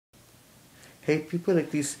Hey people,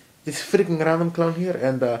 like this freaking random clown here,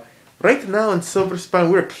 and right now in Silver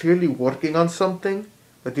Spine we're clearly working on something,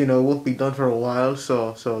 but it won't be done for a while.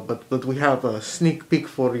 But we have a sneak peek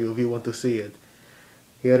for you if you want to see it.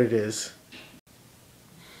 Here it is.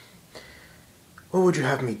 What would you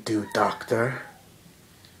have me do, Doctor?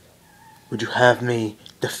 Would you have me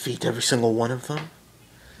defeat every single one of them?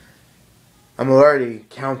 I'm already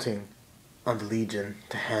counting on the Legion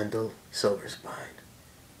to handle Silver Spine.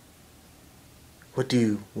 What do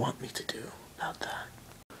you want me to do about that?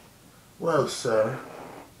 Well, sir,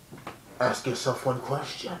 ask yourself one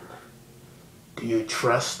question. Do you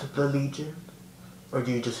trust the Legion? Or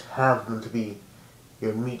do you just have them to be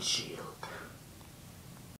your meat shield?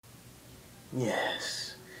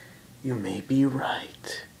 Yes, you may be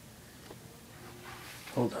right.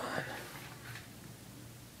 Hold on.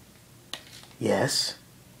 Yes?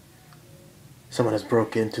 Someone has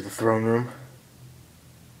broke into the throne room?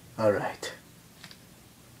 Alright.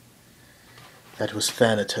 That was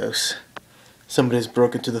Thanatos. Somebody has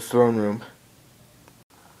broken into the throne room.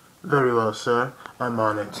 Very well, sir. I'm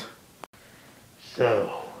on it.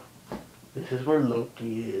 So, this is where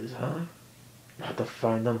Loki is, huh? You have to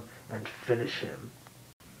find him and finish him.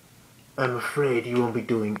 I'm afraid you won't be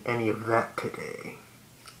doing any of that today.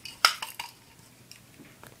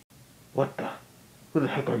 What the? Who the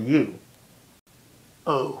heck are you?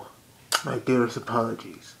 Oh, my dearest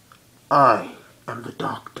apologies. I am the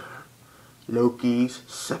Doctor, Loki's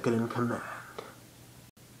second in command.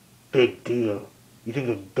 Big deal. You think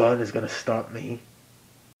a gun is gonna stop me?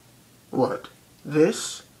 What?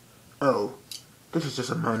 This? Oh, this is just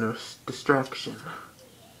a minor distraction.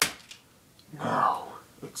 Now,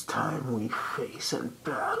 it's time we face and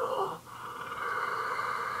battle.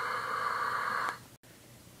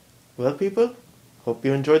 Well, people, hope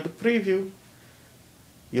you enjoyed the preview.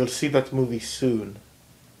 You'll see that movie soon,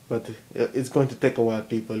 but it's going to take a while,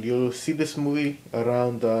 people. You'll see this movie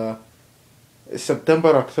around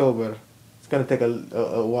September, October. It's going to take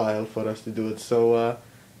a while for us to do it. So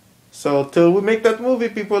till we make that movie,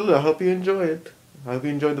 people, I hope you enjoy it. I hope you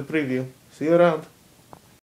enjoyed the preview. See you around.